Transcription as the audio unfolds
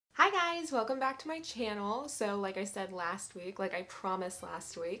guys, welcome back to my channel. So like I said last week, like I promised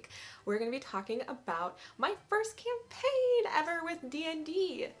last week, we're going to be talking about my first campaign ever with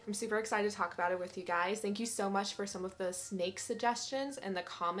DnD. I'm super excited to talk about it with you guys. Thank you so much for some of the snake suggestions in the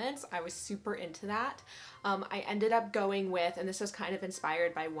comments. I was super into that. I ended up going with, and this was kind of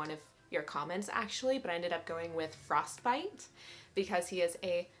inspired by one of your comments actually, but I ended up going with Frostbite because he is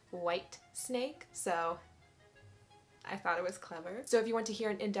a white snake. So I thought it was clever. So if you want to hear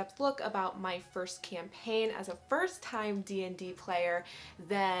an in-depth look about my first campaign as a first-time D&D player,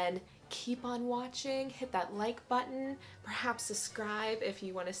 then keep on watching, hit that like button, perhaps subscribe if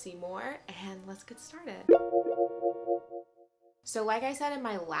you want to see more, and let's get started. So like I said in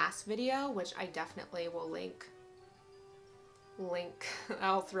my last video, which I definitely will link,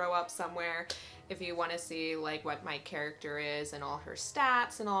 I'll throw up somewhere if you want to see like what my character is and all her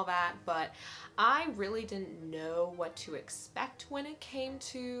stats and all that, but I really didn't know what to expect when it came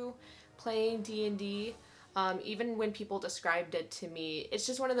to playing D&D. Even when people described it to me, it's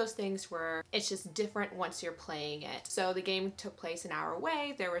just one of those things where it's just different once you're playing it. So the game took place an hour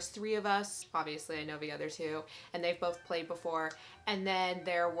away. There was 3 of us. Obviously I know the other 2 and they've both played before. And then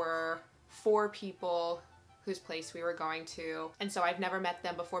there were 4 people whose place we were going to. And so I've never met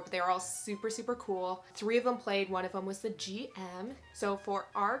them before, but they were all super, super cool. 3 of them played, one of them was the GM. So for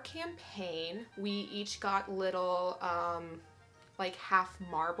our campaign, we each got little, like half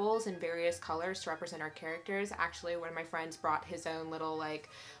marbles in various colors to represent our characters. Actually, one of my friends brought his own little like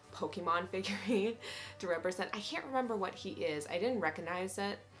Pokemon figurine to represent. I can't remember what he is. I didn't recognize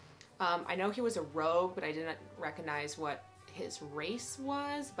it. I know he was a rogue, but I didn't recognize what his race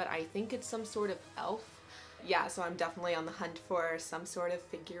was, but I think it's some sort of elf. Yeah, so I'm definitely on the hunt for some sort of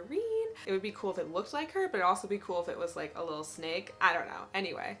figurine. It would be cool if it looked like her, but it'd also be cool if it was like a little snake. I don't know.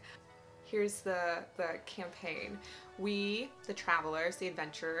 Anyway, here's the campaign. We, the travelers, the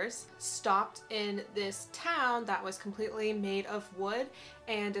adventurers, stopped in this town that was completely made of wood,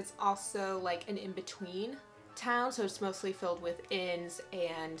 and it's also like an in-between town, so it's mostly filled with inns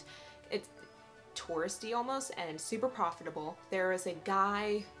and it's touristy almost and super profitable. There is a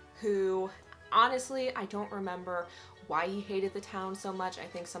guy who, honestly, I don't remember why he hated the town so much. I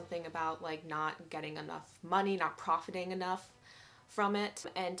think something about like not getting enough money, not profiting enough from it.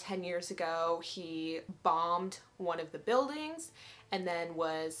 And 10 years ago, he bombed one of the buildings and then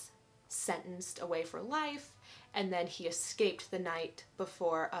was sentenced away for life. And then he escaped the night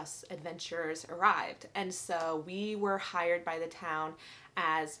before us adventurers arrived. And so we were hired by the town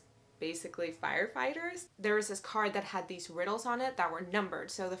as basically firefighters. There was this card that had these riddles on it that were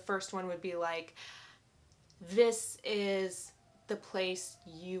numbered. So the first one would be like, this is the place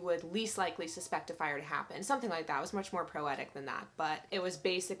you would least likely suspect a fire to happen. Something like that. It was much more poetic than that, but it was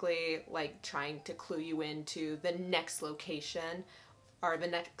basically like trying to clue you into the next location or the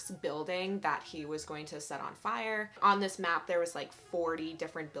next building that he was going to set on fire. On this map, there was like 40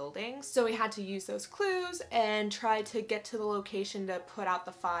 different buildings. So we had to use those clues and try to get to the location to put out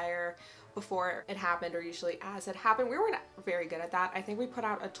the fire before it happened, or usually as it happened. We weren't very good at that. I think we put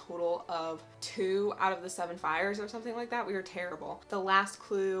out a total of 2 out of the 7 fires or something like that. We were terrible. The last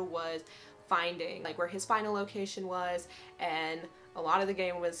clue was finding like where his final location was, and a lot of the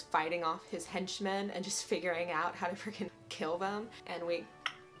game was fighting off his henchmen and just figuring out how to freaking kill them. And we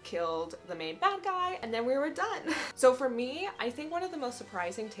killed the main bad guy and then we were done. So for me, I think one of the most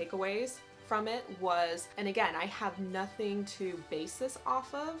surprising takeaways from it was, and again, I have nothing to base this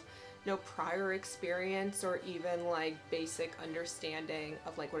off of, no prior experience or even like basic understanding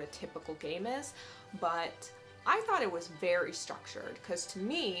of like what a typical game is, but I thought it was very structured, because to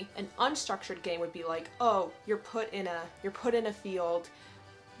me, an unstructured game would be like, oh, you're put in a field,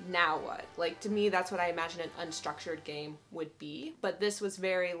 now what? Like, to me, that's what I imagine an unstructured game would be. But this was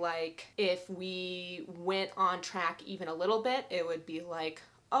very like, if we went on track even a little bit, it would be like,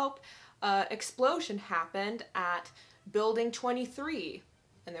 oh, explosion happened at building 23.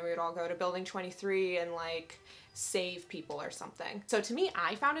 And then we would all go to building 23 and like save people or something. So to me,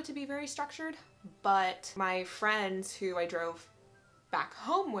 I found it to be very structured, but my friends who I drove back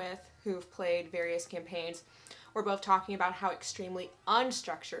home with, who've played various campaigns, were both talking about how extremely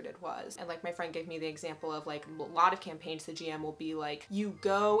unstructured it was. And like my friend gave me the example of like a lot of campaigns, the GM will be like, you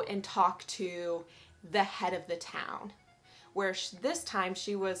go and talk to the head of the town. Where this time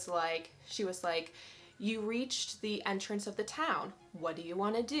she was like, you reached the entrance of the town. What do you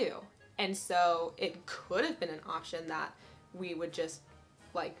want to do? And so it could have been an option that we would just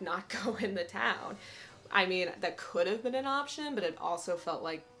like not go in the town. I mean, that could have been an option, but it also felt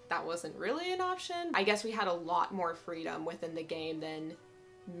like that wasn't really an option. I guess we had a lot more freedom within the game than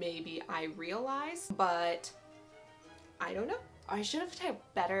maybe I realized, but I don't know. I should have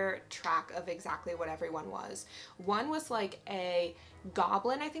kept better track of exactly what everyone was. One was like a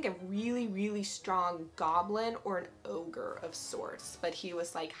goblin, I think a really, really strong goblin or an ogre of sorts, but he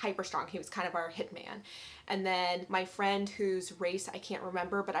was like hyper strong. He was kind of our hitman. And then my friend whose race I can't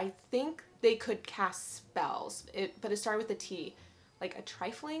remember, but I think they could cast spells, but it started with a T. Like a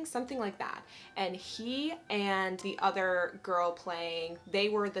trifling, something like that. And he and the other girl playing, they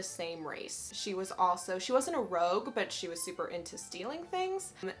were the same race. She wasn't a rogue, but she was super into stealing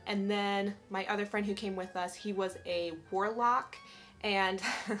things. And then my other friend who came with us, he was a warlock, and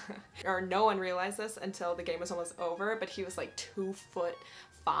or no one realized this until the game was almost over, but he was like 2'5"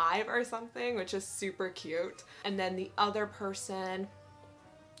 or something, which is super cute. And then the other person,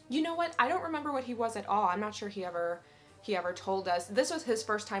 you know what? I don't remember what he was at all. I'm not sure he ever told us. This was his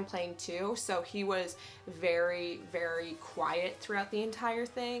first time playing too, so he was very, very quiet throughout the entire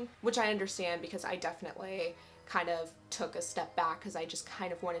thing, which I understand because I definitely kind of took a step back because I just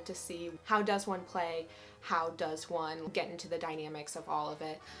kind of wanted to see how does one play, how does one get into the dynamics of all of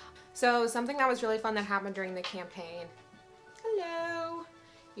it. So something that was really fun that happened during the campaign, hello,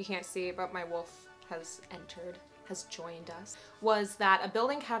 you can't see but my wolf has joined us, was that a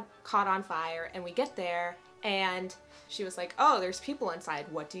building had caught on fire and we get there and she was like, oh, there's people inside,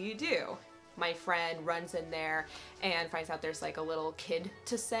 what do you do? My friend runs in there and finds out there's like a little kid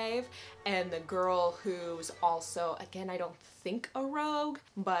to save, and the girl who's also, again, I don't think a rogue,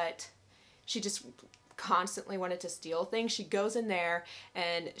 but she just constantly wanted to steal things. She goes in there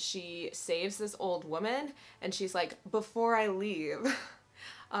and she saves this old woman, and she's like, before I leave,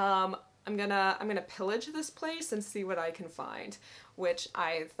 I'm gonna pillage this place and see what I can find, which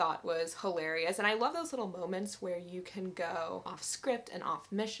I thought was hilarious. And I love those little moments where you can go off script and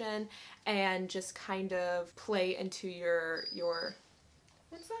off mission and just kind of play into your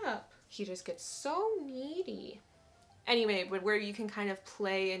what's up? He just gets so needy. Anyway, but where you can kind of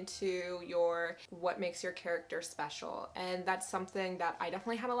play into what makes your character special. And that's something that I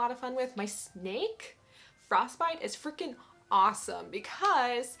definitely had a lot of fun with. My snake, Frostbite, is freaking awesome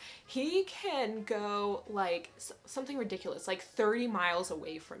because he can go like something ridiculous, like 30 miles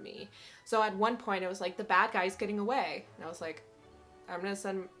away from me. So at one point it was like the bad guy's getting away and I was like, I'm gonna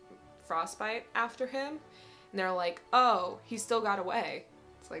send Frostbite after him, and they're like, oh, he still got away.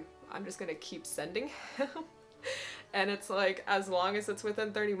 It's like, I'm just gonna keep sending him. And it's like, as long as it's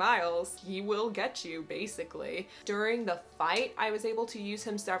within 30 miles, he will get you, basically. During the fight, I was able to use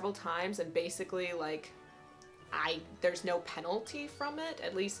him several times, and basically, like, there's no penalty from it,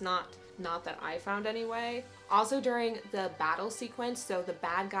 at least not that I found anyway. Also during the battle sequence, so the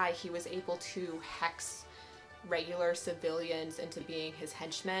bad guy, he was able to hex regular civilians into being his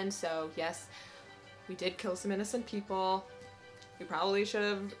henchmen. So yes, we did kill some innocent people. We probably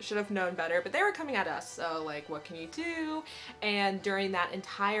should have known better, but they were coming at us, so like, what can you do? And during that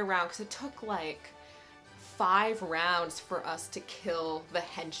entire round, because it took like 5 rounds for us to kill the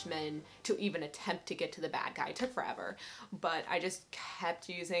henchman to even attempt to get to the bad guy. It took forever, but I just kept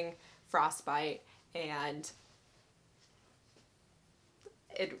using Frostbite and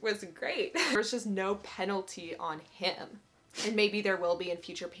it was great. There's just no penalty on him. And maybe there will be in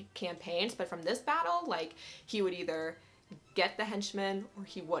future campaigns, but from this battle, like, he would either get the henchman or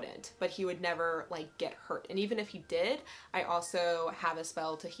he wouldn't, but he would never like get hurt. And even if he did, I also have a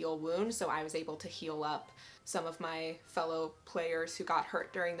spell to heal wounds, so I was able to heal up some of my fellow players who got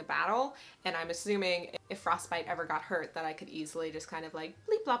hurt during the battle. And I'm assuming if Frostbite ever got hurt that I could easily just kind of like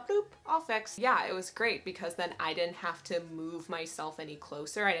bleep blop bloop, all fixed. Yeah, it was great because then I didn't have to move myself any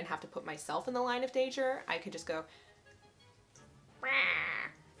closer. I didn't have to put myself in the line of danger. I could just go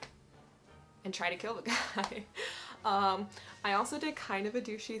and try to kill the guy. I also did kind of a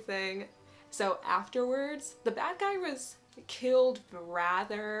douchey thing. So afterwards, the bad guy was killed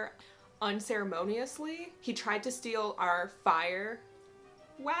rather unceremoniously. He tried to steal our fire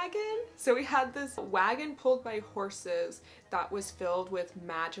wagon. So we had this wagon pulled by horses that was filled with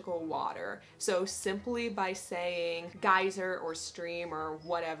magical water. So simply by saying geyser or stream or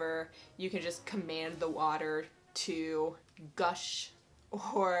whatever, you can just command the water to gush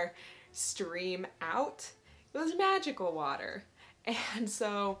or stream out. It was magical water. And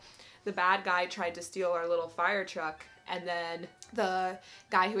so the bad guy tried to steal our little fire truck, and then the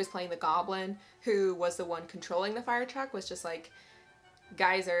guy who was playing the goblin, who was the one controlling the fire truck, was just like,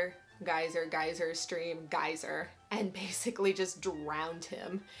 geyser, geyser, geyser, stream, geyser, and basically just drowned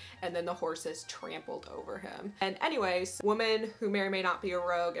him. And then the horses trampled over him. And anyways, woman who may or may not be a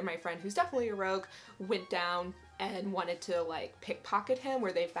rogue and my friend who's definitely a rogue went down and wanted to like pickpocket him,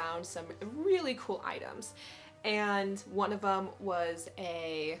 where they found some really cool items. And one of them was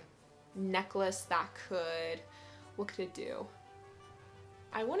a necklace that could, what could it do?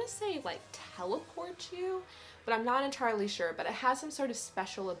 I want to say like teleport you, but I'm not entirely sure, but it has some sort of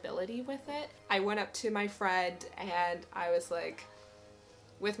special ability with it. I went up to my friend and I was like,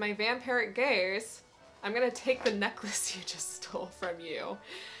 with my vampiric gaze, I'm gonna take the necklace you just stole from you.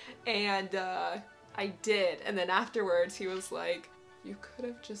 And I did, and then afterwards he was like, you could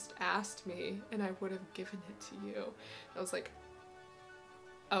have just asked me and I would have given it to you. I was like,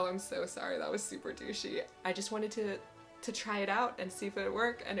 oh, I'm so sorry, that was super douchey. I just wanted to try it out and see if it would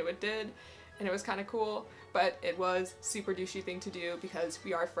work, and it did, and it was kind of cool, but it was super douchey thing to do because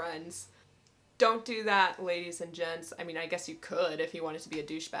we are friends. Don't do that, ladies and gents. I mean, I guess you could if you wanted to be a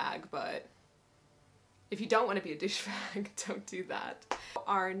douchebag, but if you don't want to be a douchebag, don't do that.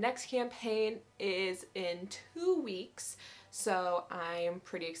 Our next campaign is in 2 weeks, so I'm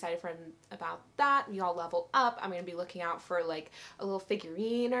pretty excited about that. We all level up. I'm going to be looking out for like a little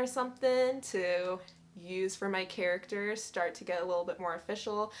figurine or something to use for my characters, start to get a little bit more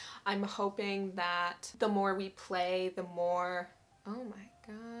official. I'm hoping that the more we play, the more, oh my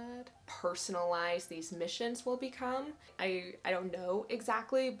god, personalized these missions will become. I don't know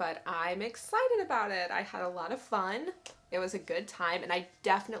exactly, but I'm excited about it. I had a lot of fun. It was a good time, and I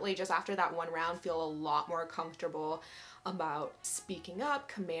definitely, just after that one round, feel a lot more comfortable about speaking up,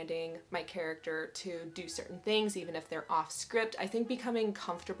 commanding my character to do certain things, even if they're off script. I think becoming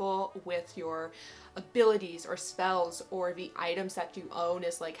comfortable with your abilities or spells or the items that you own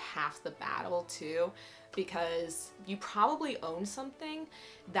is like half the battle too, because you probably own something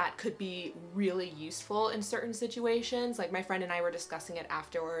that could be really useful in certain situations. Like my friend and I were discussing it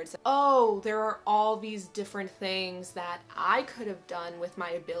afterwards. Oh, there are all these different things that I could have done with my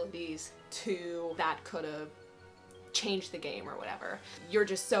abilities that could have changed the game or whatever. You're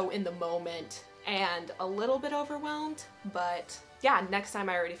just so in the moment and a little bit overwhelmed, but yeah, next time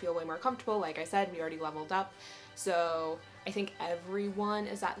I already feel way more comfortable. Like I said, we already leveled up, so I think everyone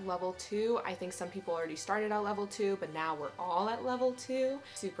is at level 2. I think some people already started at level 2, but now we're all at level 2.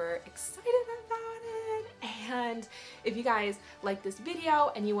 Super excited about it. And if you guys like this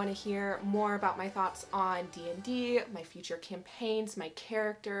video and you want to hear more about my thoughts on D&D, my future campaigns, my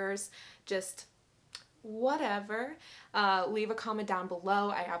characters, just whatever, leave a comment down below.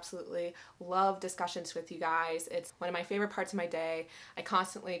 I absolutely love discussions with you guys. It's one of my favorite parts of my day. I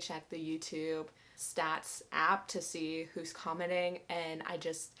constantly check the YouTube stats app to see who's commenting, and I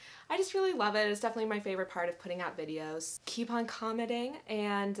just really love it. It's definitely my favorite part of putting out videos. Keep on commenting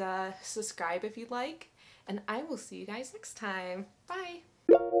and subscribe if you'd like, and I will see you guys next time. Bye!